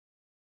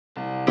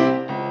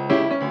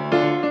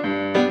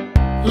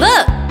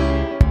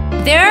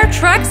There are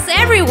trucks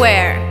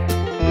everywhere.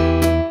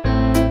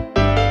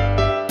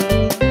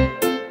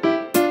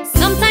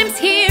 Sometimes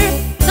here,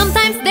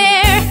 sometimes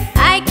there,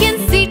 I can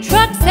see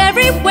trucks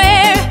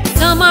everywhere.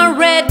 Some are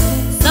red,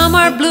 some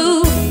are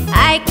blue.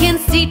 I can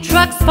see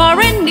trucks far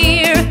and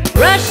near,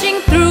 rushing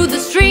through the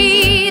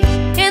street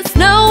and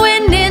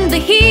snowing in the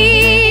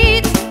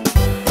heat.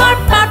 Bark,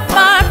 bark,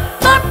 bark,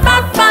 bark,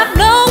 bark, bark,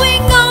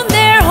 blowing on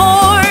their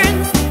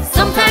horns.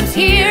 Sometimes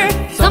here,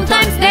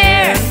 sometimes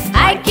there,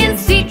 I can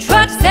see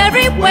trucks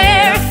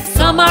everywhere.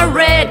 Some are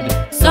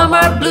red, some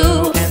are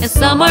blue, and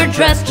some are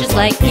dressed just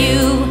like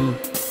you.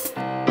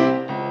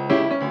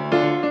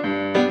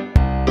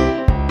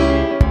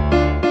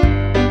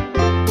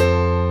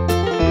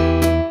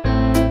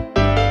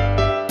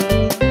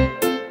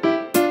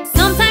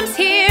 Sometimes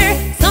here,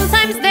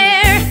 sometimes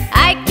there,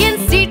 I can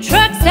see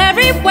trucks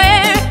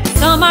everywhere.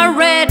 Some are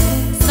red,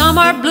 some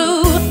are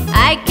blue.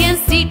 I can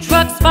see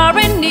trucks far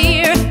and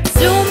near,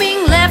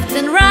 zooming left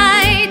and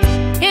right,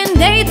 in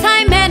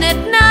daytime and at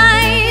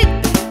night.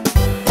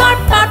 Bark,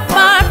 bark,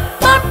 bark,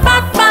 bark,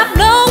 bark, bark,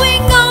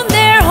 blowing on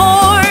their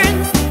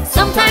horns.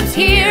 Sometimes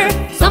here,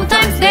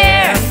 sometimes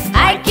there,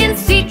 I can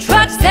see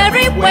trucks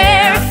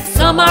everywhere.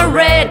 Some are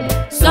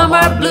red, some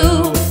are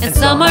blue, and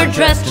some are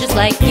dressed just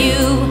like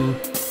you.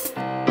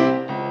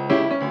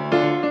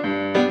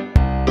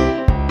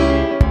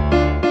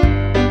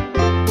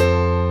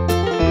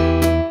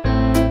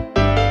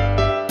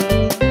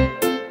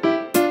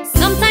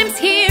 Sometimes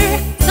here,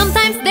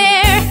 sometimes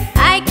there,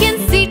 I can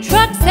see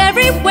trucks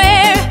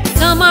everywhere.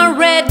 Some are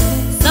red,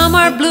 some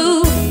are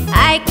blue.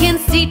 I can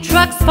see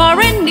trucks far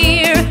and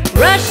near,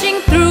 rushing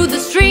through the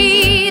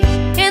street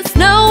and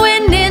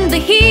snowing in the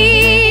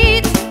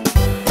heat.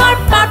 Bark,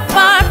 bark,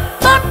 bark,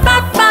 bark,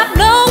 bark, bark,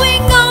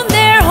 blowing on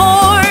their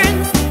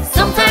horns.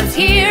 Sometimes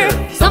here,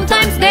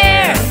 sometimes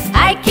there,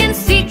 I can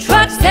see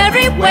trucks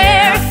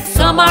everywhere.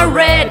 Some are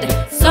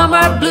red, some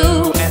are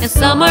blue, and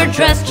some are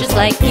dressed just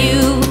like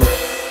you.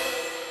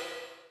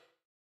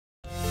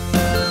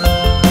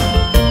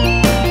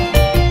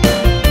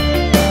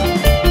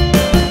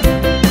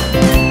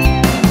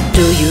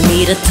 Do you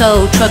need a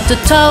tow truck to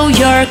tow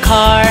your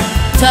car?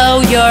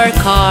 Tow your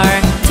car,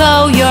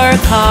 tow your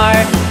car.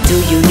 Do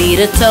you need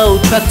a tow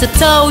truck to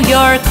tow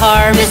your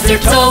car? Mr.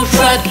 Tow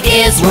Truck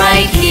is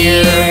right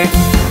here.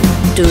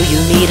 Do you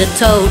need a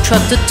tow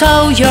truck to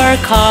tow your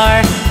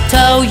car?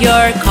 Tow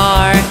your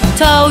car,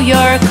 tow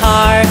your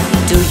car.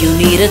 Do you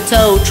need a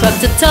tow truck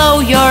to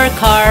tow your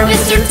car?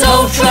 Mr.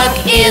 Tow Truck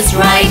is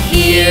right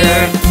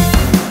here.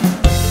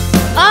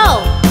 Oh,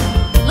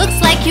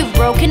 looks like you've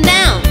broken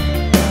down.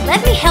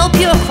 Let me help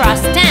you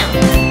across town.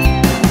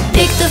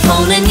 Pick the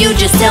phone and you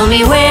just tell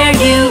me where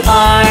you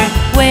are,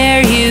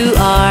 where you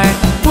are,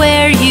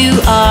 where you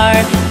are.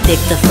 Pick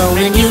the phone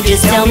and you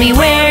just tell me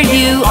where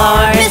you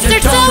are.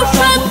 Mr. Tow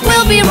Truck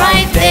will be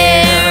right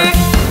there.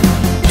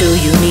 Do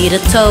you need a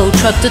tow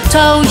truck to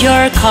tow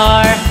your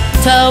car?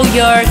 Tow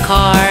your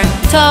car,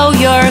 tow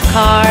your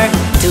car.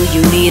 Do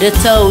you need a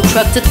tow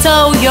truck to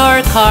tow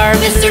your car?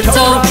 Mr.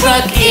 Tow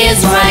Truck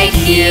is right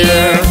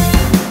here.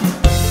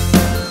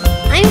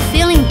 I'm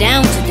feeling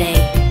down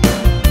today.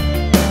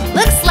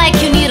 Looks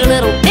like you need a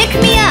little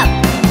pick-me-up.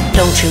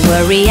 Don't you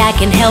worry, I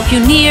can help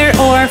you near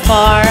or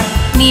far,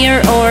 near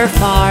or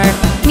far,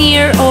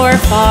 near or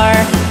far.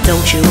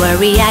 Don't you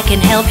worry, I can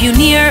help you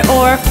near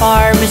or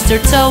far.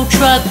 Mr. Tow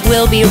Truck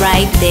will be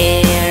right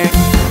there.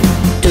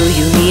 Do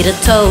you need a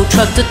tow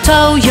truck to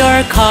tow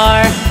your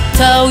car?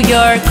 Tow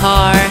your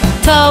car,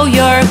 tow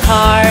your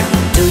car.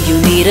 Do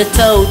you need a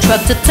tow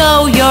truck to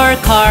tow your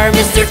car?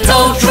 Mr.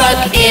 Tow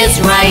Truck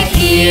is right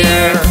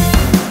here.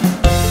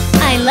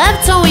 I love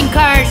towing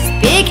cars,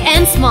 big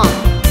and small,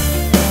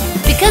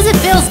 because it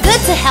feels good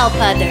to help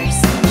others.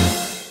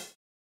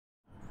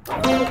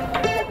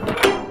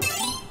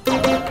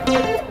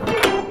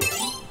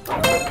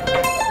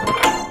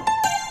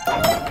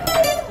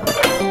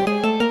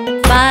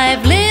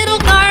 Five little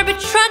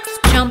garbage trucks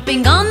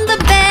jumping on the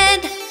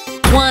bed.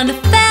 One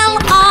fell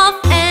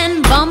off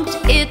and bumped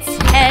its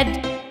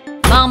head.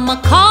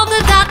 Mama called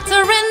the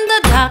doctor and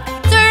the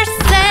doctor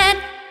said,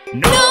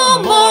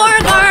 no more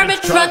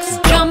garbage trucks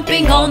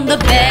jumping on the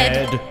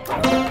bed.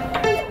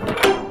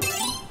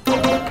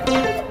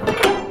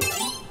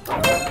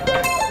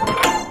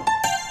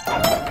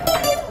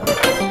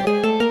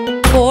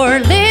 Four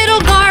little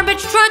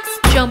garbage trucks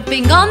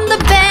jumping on the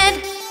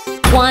bed.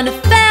 One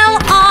fell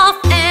off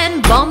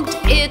and bumped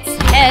its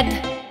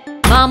head.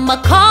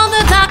 Mama called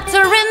the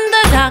doctor and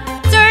the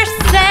doctor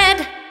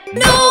said,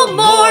 no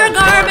more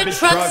garbage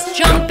trucks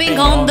jumping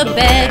on the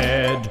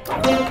bed.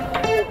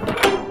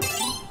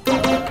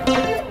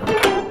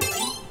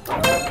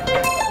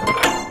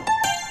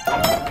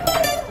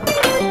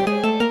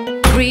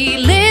 Three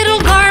little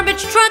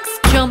garbage trucks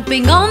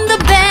jumping on the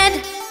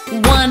bed.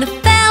 One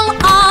fell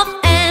off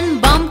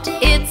and bumped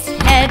its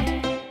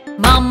head.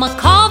 Mama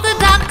called the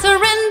doctor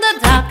and the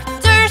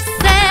doctor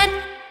said,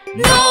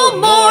 no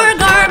more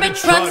garbage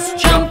trucks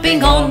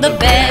jumping on the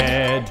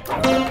bed.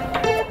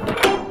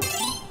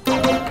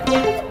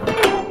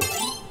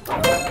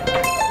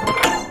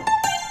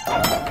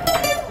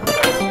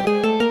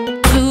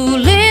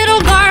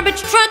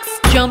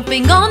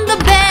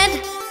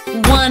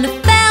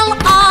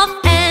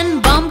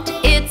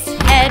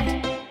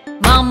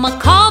 Mama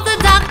called the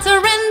doctor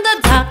and the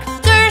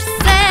doctor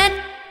said,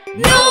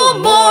 no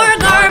more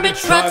garbage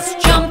trucks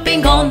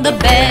jumping on the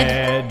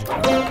bed.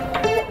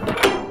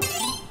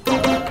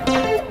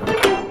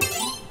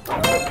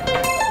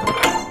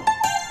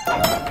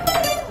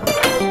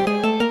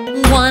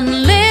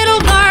 One little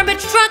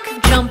garbage truck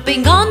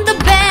jumping on the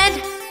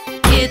bed.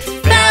 It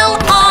fell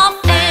off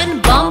and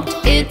bumped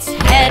its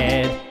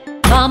head.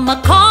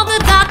 Mama called the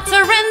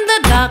doctor and the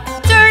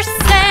doctor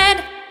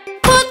said,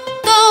 put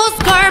those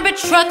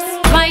garbage trucks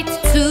right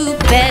to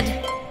bed.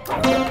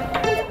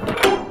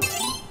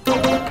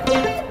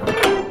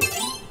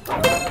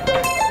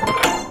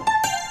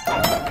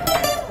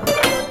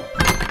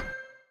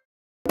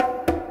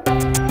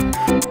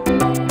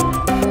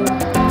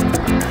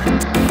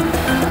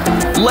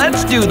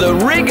 Let's do the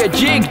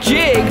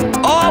rig-a-jig-jig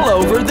all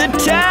over the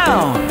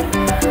town.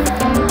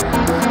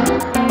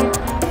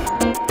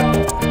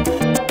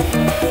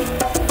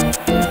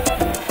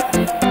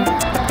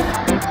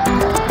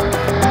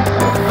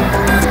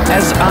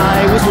 As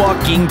I was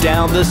walking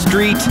down the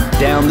street,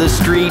 down the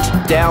street,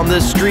 down the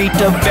street,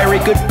 a very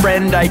good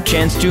friend I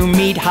chanced to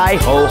meet.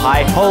 Hi-ho,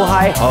 hi-ho,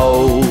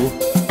 hi-ho.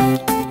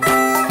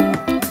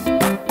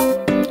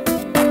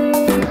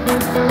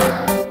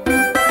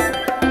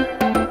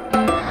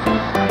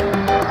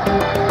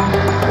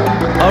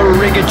 A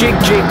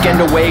rig-a-jig-jig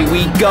and away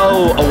we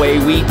go, away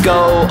we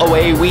go,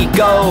 away we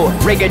go.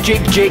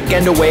 Rig-a-jig-jig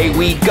and away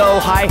we go.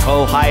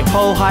 Hi-ho,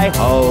 hi-ho,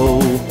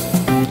 hi-ho.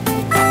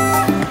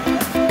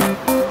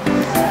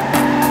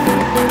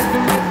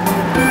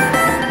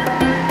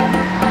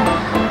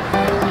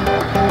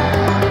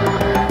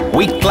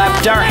 We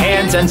clapped our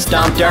hands and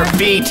stomped our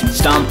feet,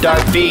 stomped our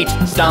feet,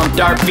 stomped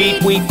our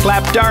feet. We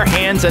clapped our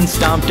hands and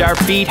stomped our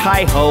feet.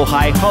 Hi-ho,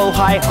 hi-ho,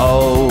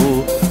 hi-ho.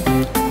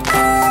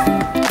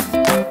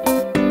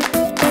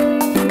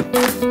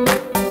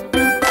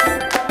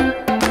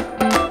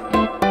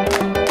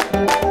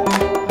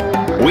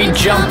 We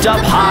jumped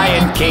up high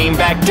and came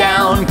back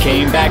down,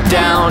 came back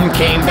down,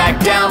 came back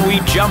down.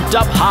 We jumped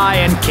up high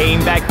and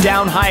came back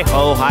down.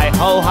 Hi-ho,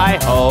 hi-ho,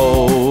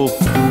 hi-ho.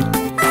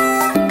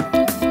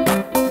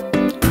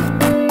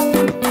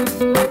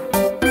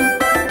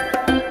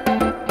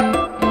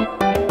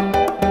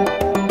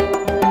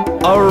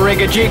 A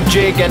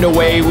rig-a-jig-jig and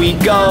away we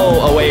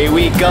go, away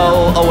we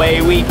go,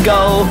 away we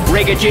go.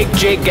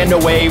 Rig-a-jig-jig and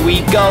away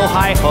we go.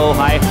 Hi-ho,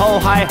 hi-ho,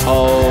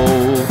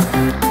 hi-ho.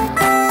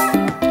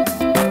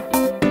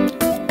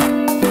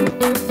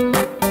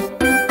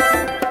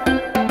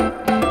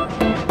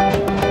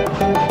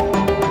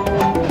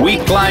 We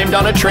climbed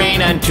on a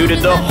train and tooted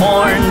the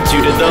horn,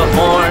 tooted the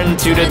horn,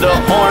 tooted the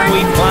horn.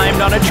 We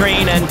climbed on a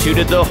train and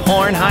tooted the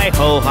horn.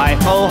 Hi-ho,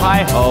 hi-ho,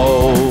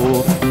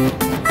 hi-ho.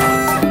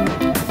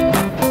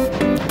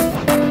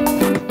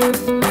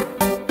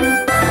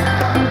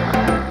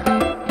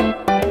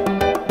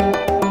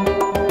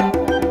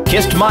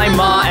 Kissed my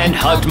ma and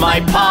hugged my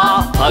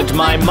pa, hugged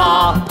my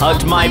ma,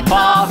 hugged my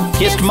pa.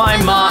 Kissed my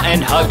ma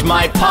and hugged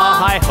my pa.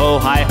 Hi-ho,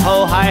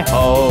 hi-ho,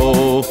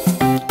 hi-ho.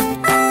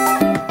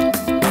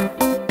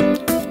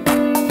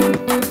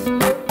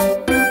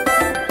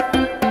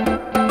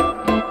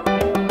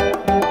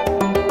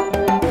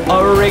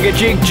 A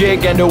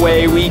rig-a-jig-jig and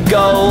away we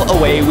go,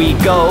 away we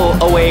go,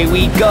 away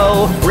we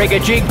go.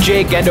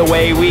 Rig-a-jig-jig and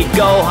away we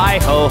go.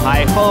 Hi-ho,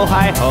 hi-ho,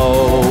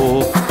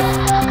 hi-ho.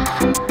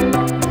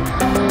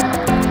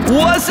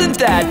 Wasn't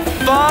that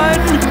fun?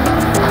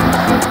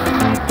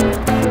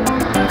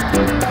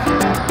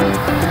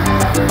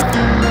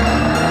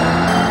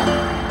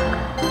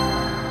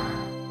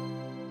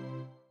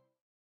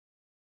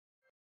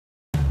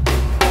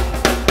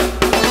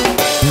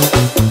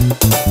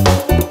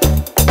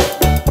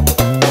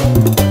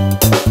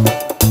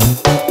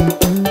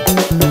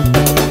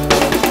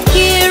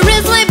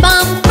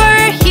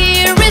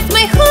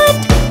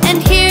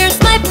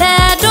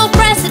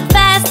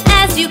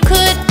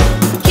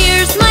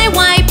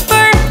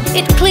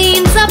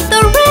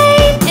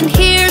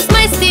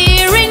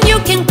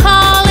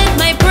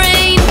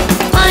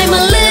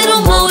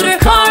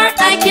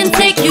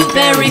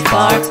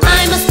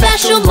 I'm a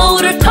special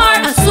motor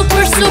car, a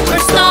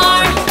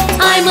superstar.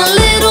 I'm a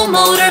little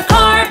motor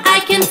car, I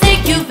can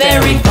take you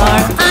very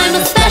far. I'm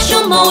a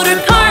special motor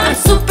car, a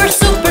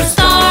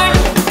superstar.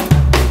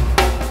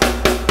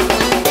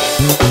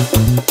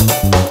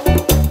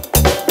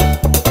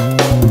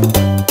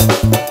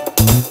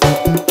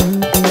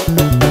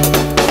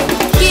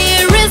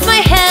 Here is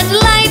my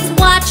headlights,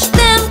 watch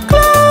them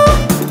glow.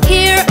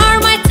 Here are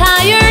my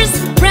tires,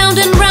 round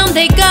and round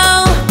they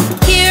go.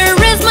 Here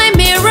is my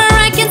mirror,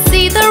 I can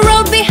see the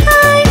road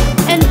behind.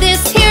 And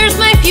this here's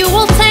my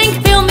fuel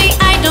tank, fill me,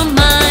 I don't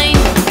mind.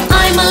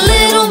 I'm a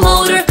little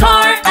motor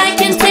car, I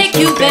can take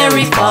you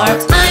very far.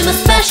 I'm a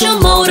special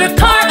motor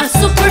car, a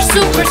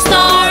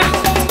superstar.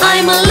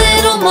 I'm a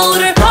little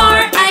motor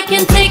car, I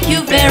can take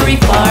you very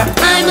far.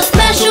 I'm a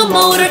special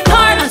motor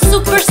car, a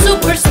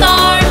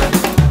superstar.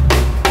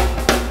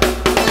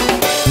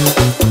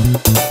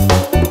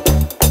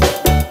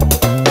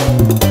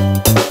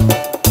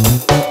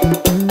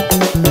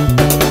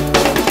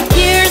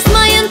 Here's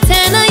my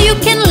antenna,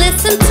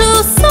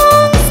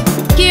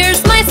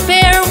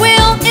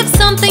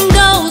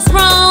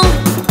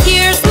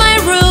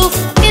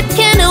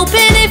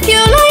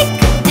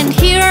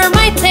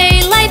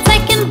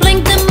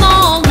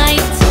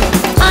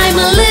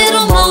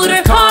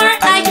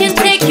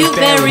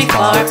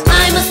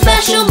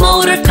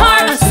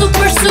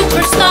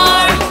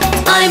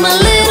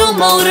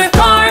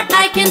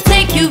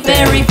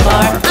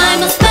 car.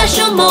 I'm a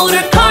special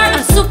motor car,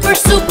 a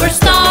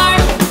superstar.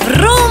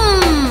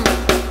 Vroom!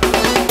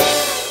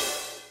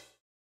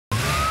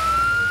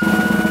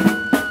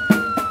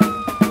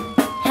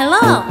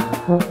 Hello,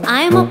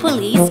 I'm a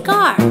police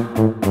car.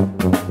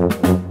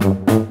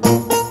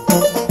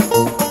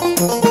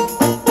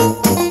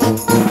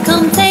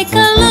 Come take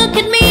a look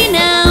at me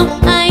now.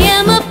 I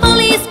am a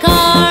police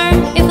car.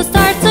 If I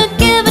start to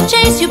give a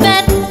chase, you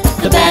bet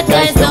the bad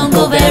guys don't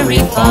go very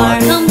far.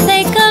 Come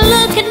take a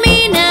look at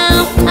me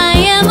now. I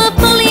am a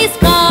police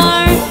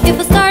car. If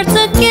I start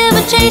to give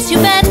a chase, you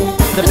bet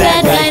the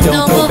bad guys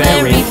don't go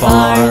very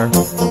far.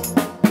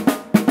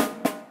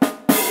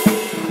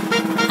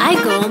 I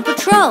go on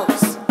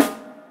patrols,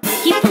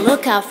 keep a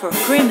lookout for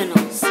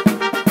criminals,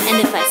 and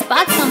if I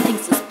spot something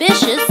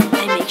suspicious,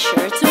 I make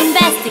sure to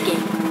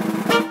investigate.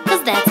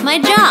 'Cause that's my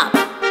job,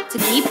 to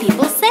keep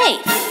people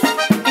safe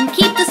and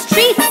keep the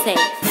streets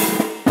safe.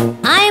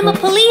 I am a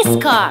police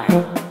car.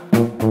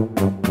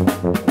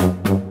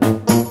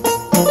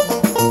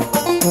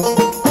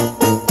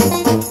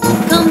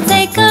 Come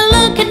take a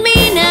look at me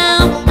now.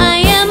 I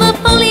am a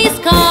police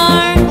car.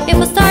 If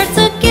I start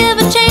to give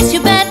a chase,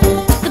 you bet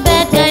the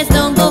bad guys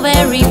don't go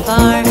very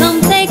far. Come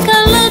take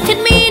a look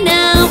at me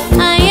now.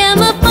 I am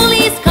a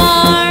police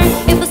car.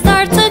 If I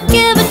start to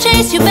give a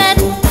chase, you bet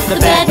the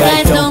bad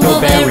guys don't go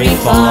very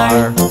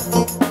far.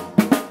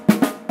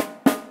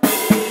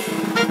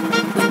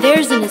 When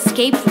there's an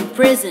escape from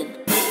prison,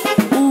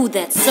 ooh,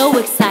 that's so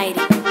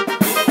exciting.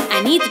 I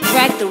need to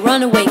track the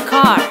runaway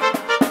car,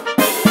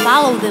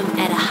 follow them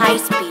at a high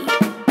speed.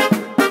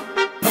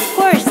 Of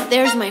course,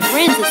 there's my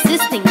friends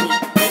assisting me,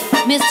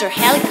 Mr.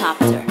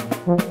 Helicopter.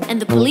 And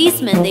the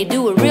policemen, they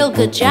do a real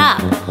good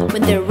job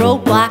when there are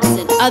roadblocks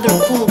and other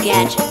cool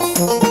gadgets.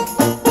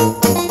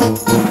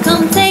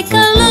 Come take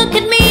a look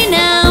at me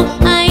now.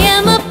 I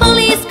am a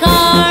police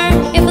car.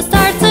 If I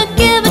start to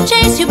give a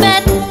chase, you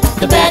bet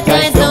the bad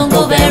guys don't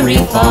go very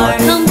far.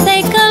 Come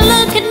take a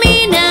look at me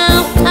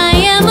now. I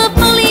am a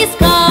police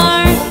car.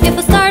 If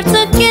I start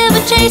to give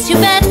a chase, you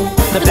bet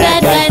the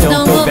bad guys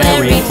don't go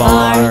very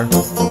far.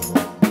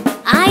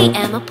 I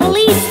am a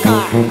police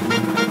car.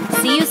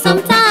 See you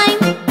sometime.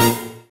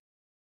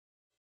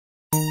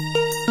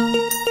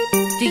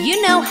 Do you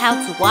know how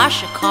to wash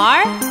a car?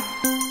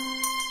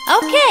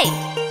 Okay,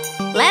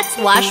 let's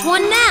wash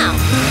one now.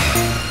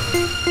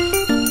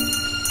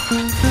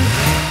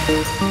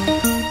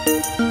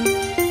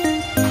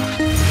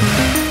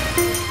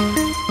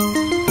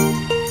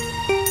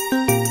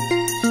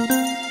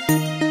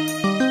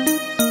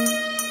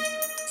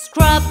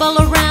 Scrub all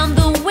around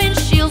the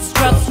windshield,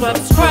 scrub, scrub,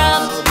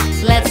 scrub.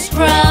 Let's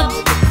scrub.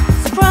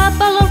 Scrub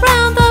all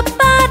around the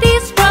body,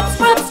 scrub,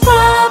 scrub,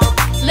 scrub.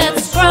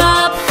 Let's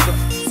scrub.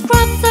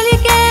 Scrub till you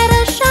get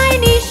a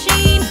shiny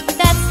sheen.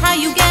 That's how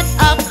you get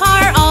a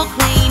car all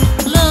clean.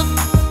 Look,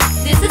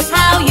 this is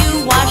how you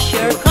wash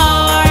your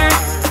car.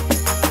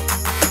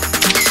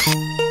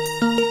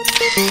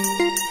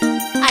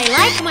 I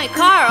like my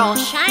car all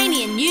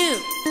shiny and new.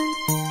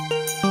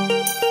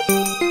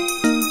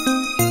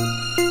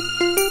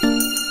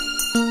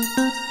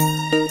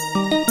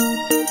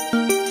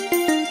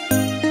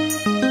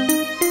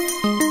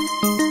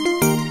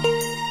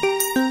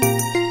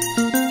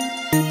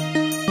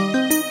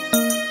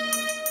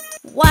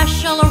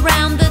 Wash all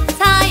around the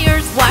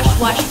tires, wash,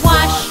 wash,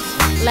 wash.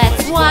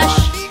 Let's wash.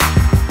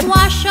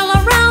 Wash all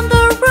around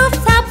the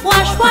rooftop,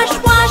 wash, wash,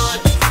 wash.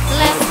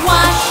 Let's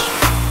wash.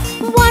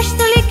 Wash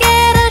till you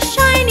get a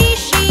shiny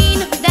sheen.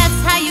 That's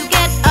how you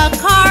get a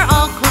car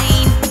all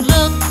clean.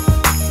 Look,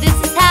 this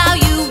is how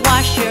you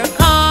wash your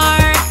car.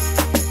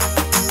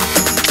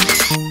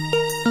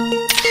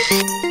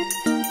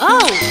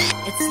 Oh,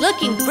 it's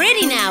looking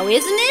pretty now,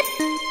 isn't it?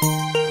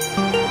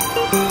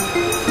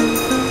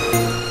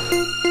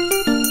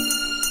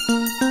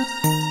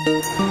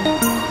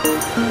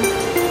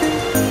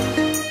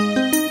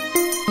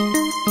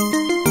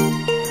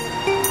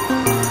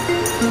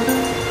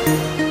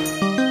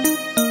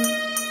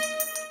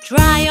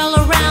 Dry all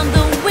around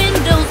the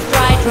windows,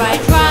 dry, dry,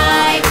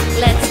 dry.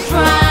 Let's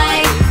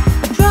dry.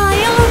 Dry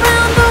all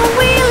around the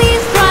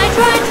wheelies, dry,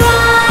 dry,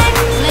 dry.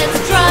 Let's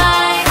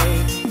dry.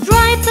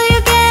 Dry till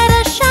you get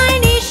a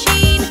shiny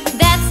sheen.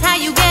 That's how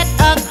you get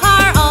a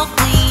car all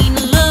clean.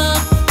 Look,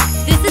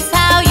 this is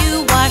how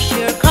you wash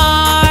your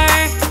car.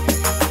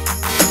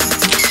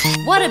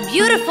 What a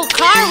beautiful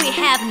car we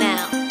have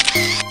now.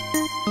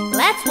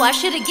 Let's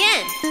wash it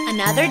again,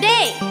 another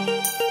day.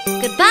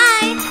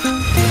 Goodbye.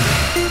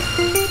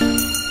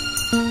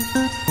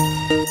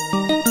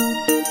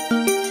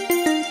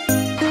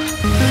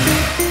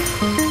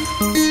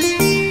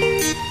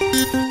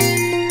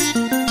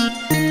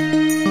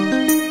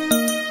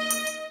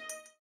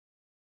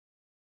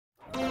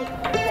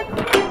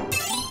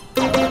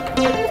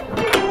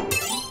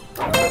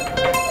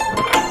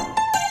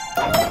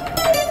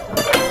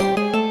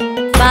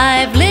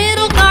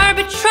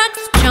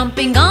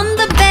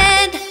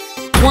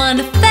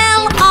 One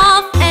fell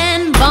off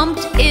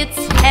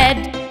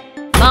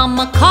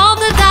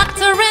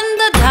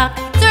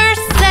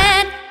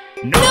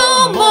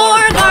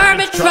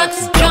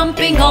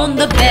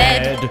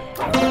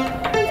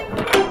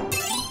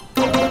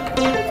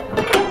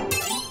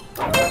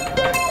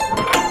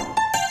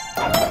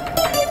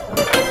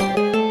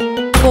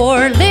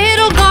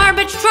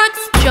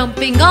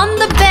jumping on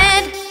the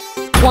bed.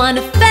 One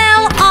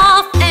fell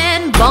off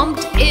and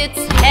bumped its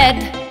head.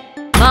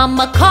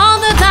 Mama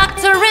called the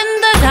doctor and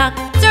the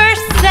doctor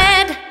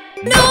said,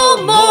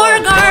 "No more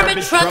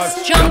garbage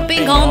trucks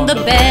jumping on the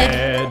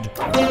bed."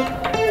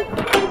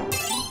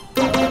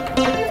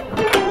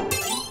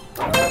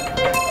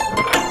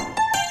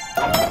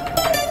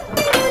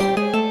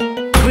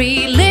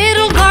 Three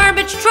little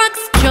garbage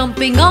trucks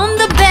jumping on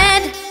the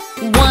bed.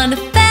 One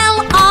fell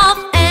off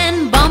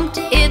and bumped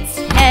its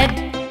head.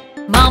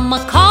 Mama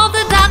called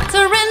the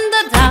doctor and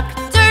the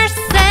doctor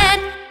said,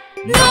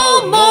 "No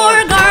more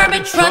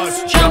garbage trucks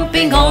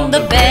jumping on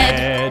the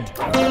bed."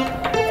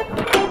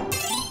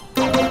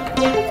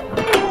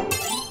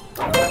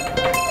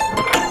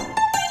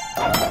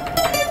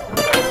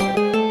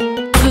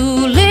 Two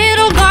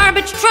little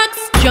garbage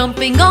trucks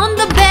jumping on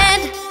the bed.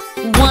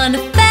 One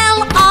fell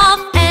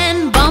off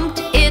and bumped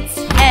its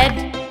head.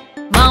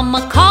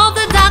 Mama called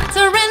the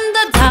doctor and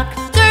the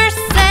doctor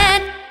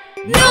said,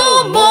 "No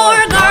more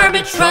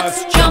garbage trucks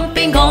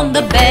jumping on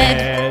the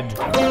bed."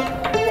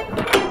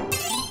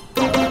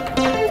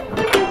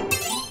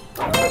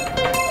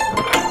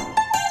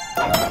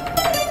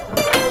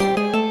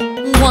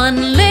 One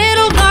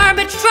little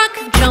garbage truck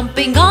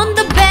jumping on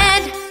the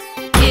bed.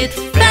 It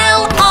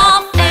fell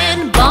off and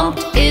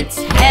bumped its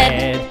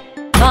head.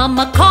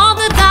 Mama called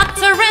the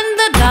doctor and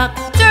the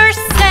doctor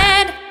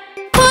said,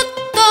 "Put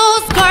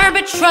those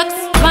garbage trucks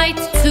right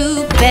to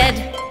bed."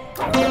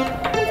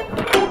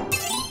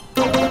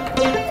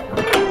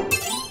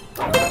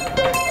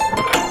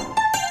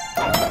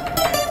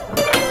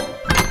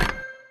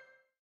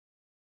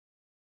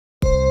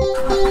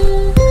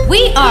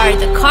 We are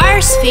the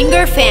Car's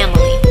Finger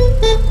family.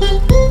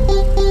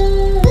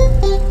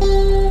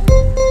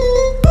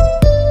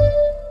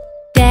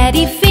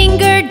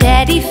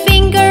 Daddy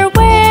Finger,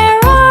 where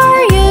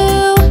are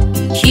you?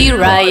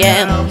 Here I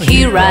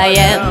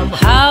am,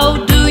 how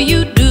do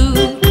you do?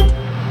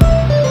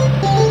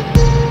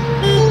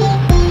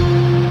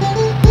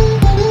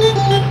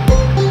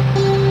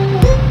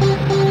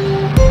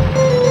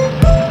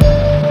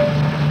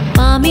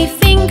 Mommy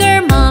Finger,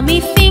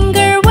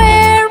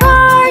 where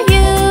are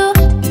you?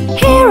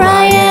 Here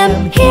I am,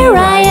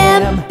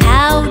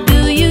 how do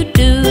you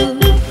do?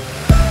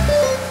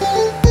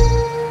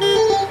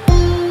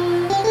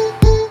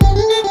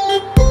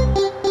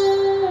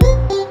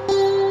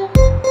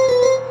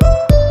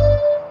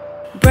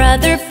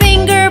 Brother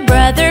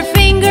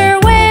Finger,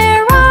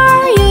 where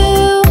are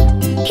you?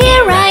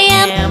 Here I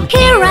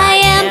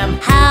am,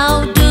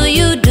 how do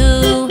you do?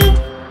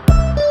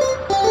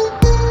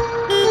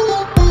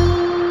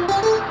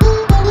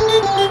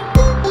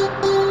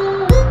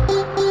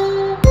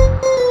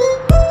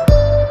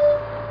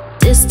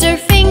 Sister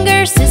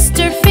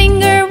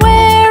Finger,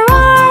 where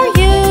are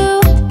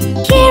you?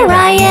 Here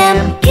I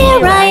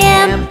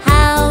am,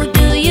 how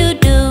do you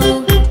do?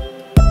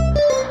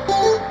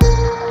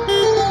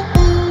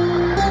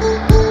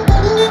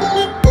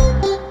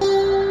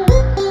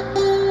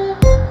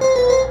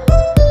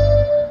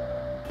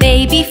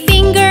 Baby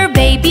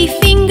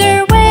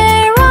Finger,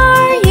 where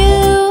are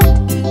you?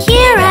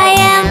 Here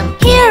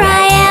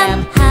I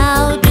am,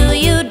 how do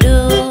you do?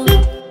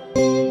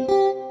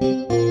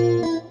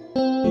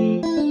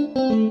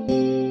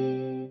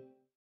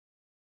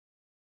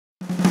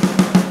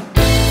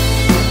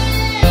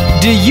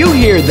 Do you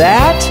hear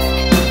that?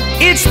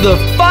 It's the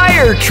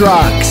fire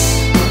trucks!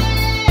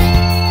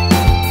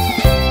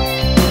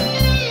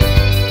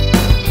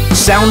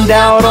 Sound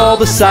out all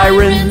the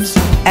sirens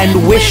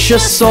and wish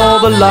us all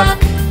the luck.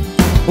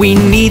 We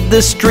need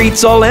the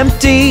streets all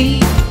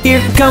empty.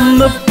 Here come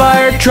the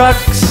fire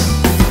trucks.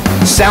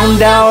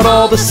 Sound out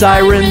all the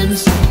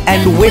sirens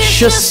and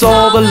wish us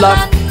all the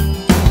luck.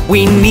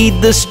 We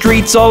need the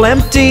streets all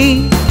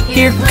empty.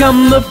 Here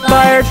come the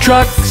fire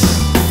trucks.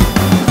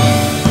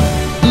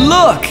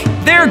 Look,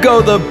 there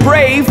go the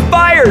brave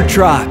fire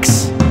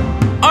trucks.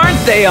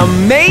 Aren't they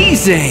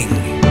amazing?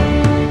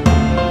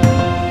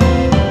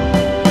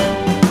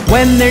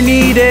 When they're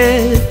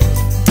needed,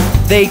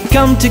 they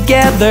come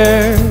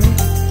together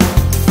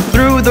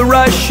through the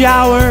rush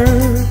hour,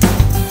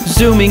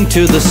 zooming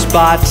to the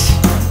spot.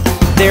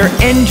 Their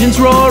engines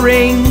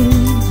roaring,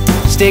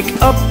 stick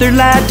up their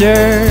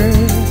ladder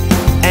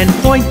and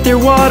point their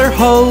water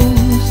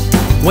hose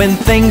when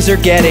things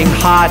are getting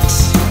hot.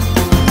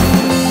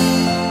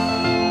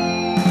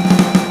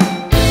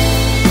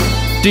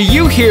 Do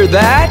you hear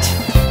that?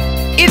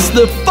 It's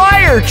the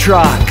fire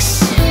trucks!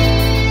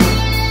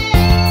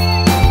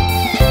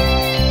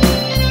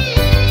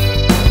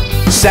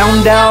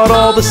 Sound out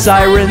all the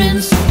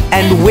sirens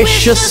and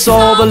wish us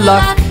all the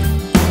luck.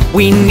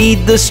 We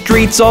need the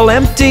streets all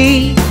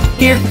empty.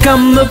 Here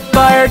come the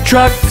fire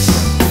trucks.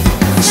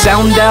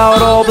 Sound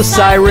out all the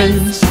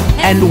sirens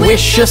and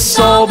wish us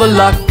all the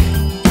luck.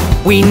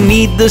 We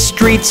need the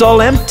streets all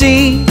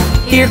empty.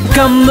 Here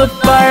come the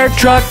fire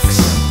trucks.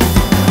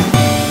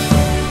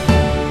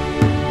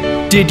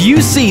 Did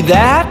you see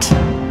that?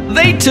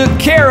 They took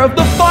care of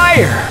the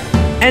fire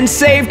and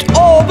saved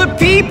all the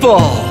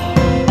people.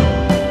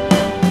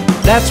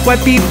 That's why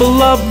people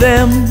love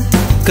them.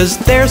 'cause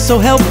they're so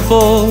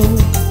helpful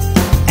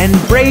and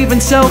brave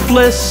and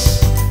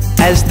selfless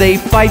as they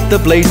fight the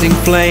blazing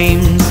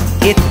flames.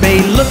 It may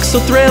look so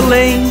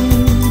thrilling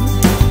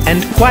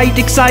and quite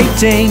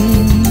exciting,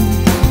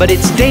 but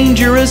it's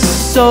dangerous,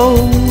 so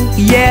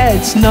yeah,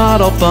 it's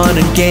not all fun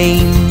and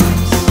games.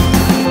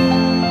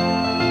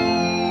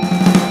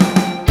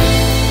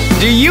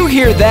 Do you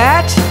hear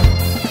that?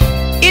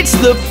 It's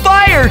the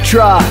fire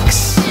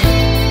trucks!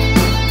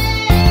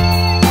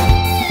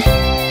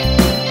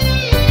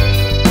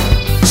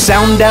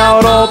 Sound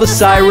out all the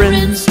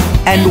sirens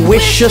and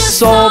wish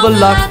us all the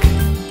luck.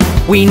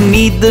 We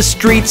need the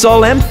streets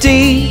all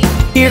empty.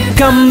 Here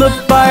come the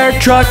fire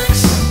trucks.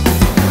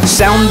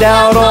 Sound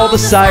out all the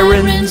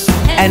sirens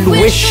and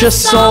wish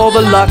us all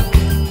the luck.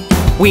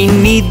 We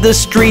need the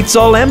streets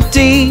all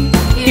empty.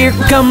 Here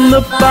come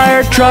the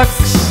fire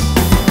trucks.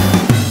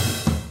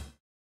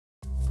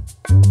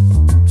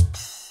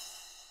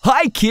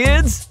 Hi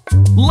kids!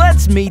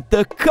 Let's meet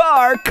the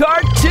car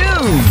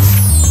cartoons!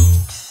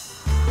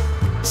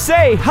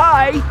 Say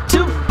hi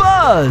to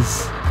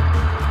Buzz!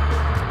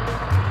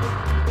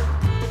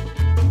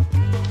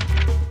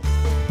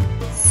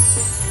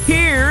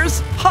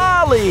 Here's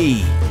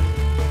Holly!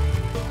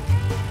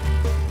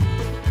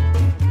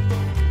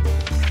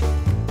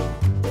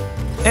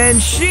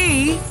 And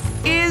she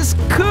is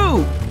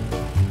Coop!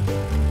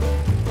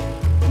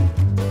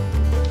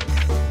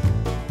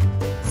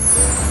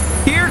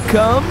 Here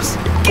comes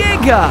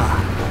Giga!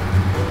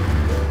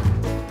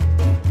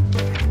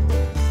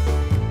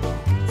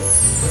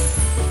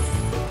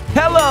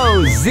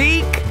 Hello,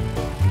 Zeek!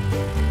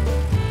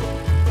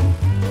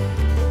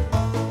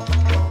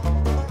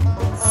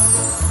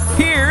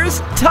 Here's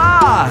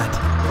Todd!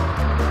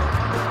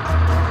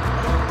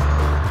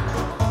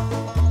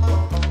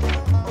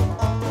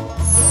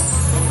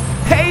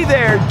 Hey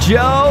there,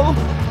 Joe!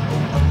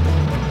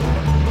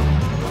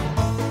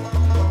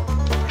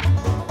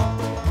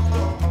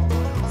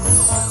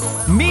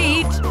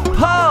 Meet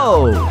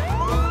Poe!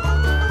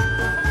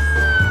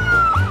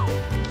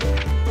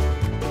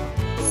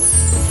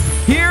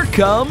 Here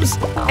comes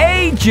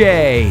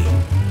AJ!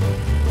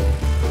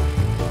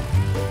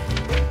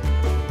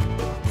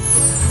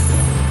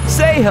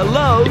 Say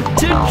hello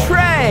to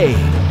Trey!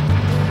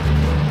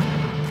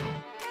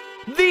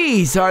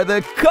 These are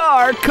the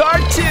car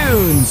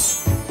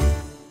cartoons!